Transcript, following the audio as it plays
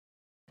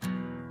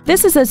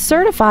This is a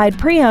certified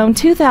pre-owned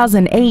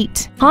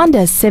 2008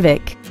 Honda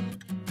Civic.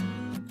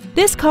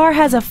 This car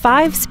has a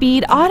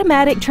 5-speed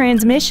automatic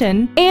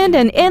transmission and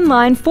an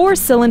inline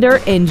 4-cylinder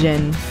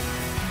engine.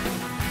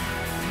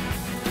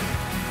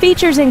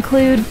 Features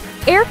include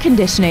air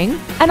conditioning,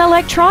 an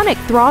electronic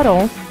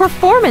throttle,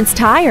 performance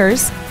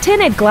tires,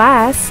 tinted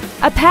glass,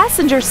 a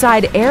passenger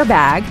side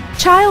airbag,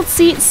 child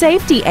seat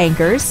safety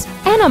anchors,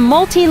 and a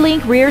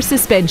multi-link rear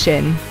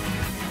suspension.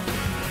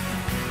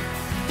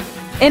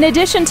 In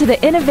addition to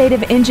the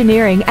innovative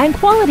engineering and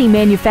quality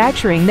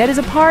manufacturing that is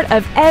a part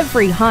of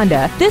every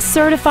Honda, this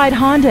certified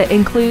Honda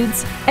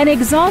includes an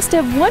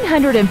exhaustive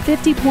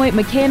 150-point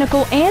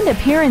mechanical and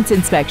appearance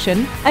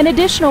inspection, an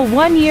additional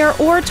 1-year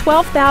or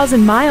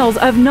 12,000 miles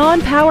of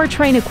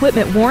non-powertrain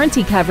equipment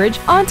warranty coverage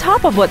on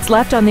top of what's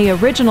left on the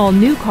original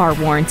new car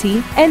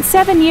warranty, and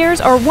 7 years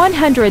or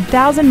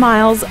 100,000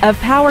 miles of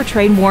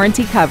powertrain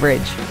warranty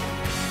coverage.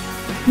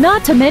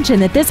 Not to mention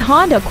that this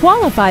Honda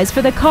qualifies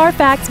for the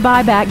Carfax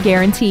buyback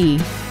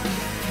guarantee.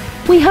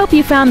 We hope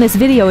you found this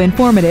video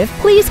informative.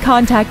 Please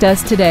contact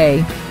us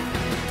today.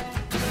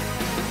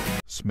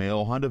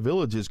 Smail Honda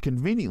Village is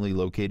conveniently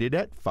located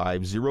at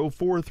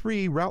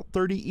 5043 Route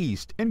 30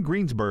 East in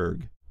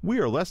Greensburg. We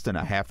are less than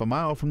a half a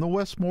mile from the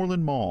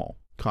Westmoreland Mall.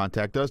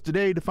 Contact us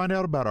today to find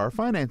out about our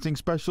financing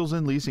specials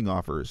and leasing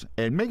offers,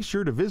 and make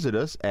sure to visit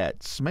us at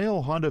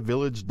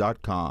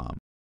SmailHondaVillage.com.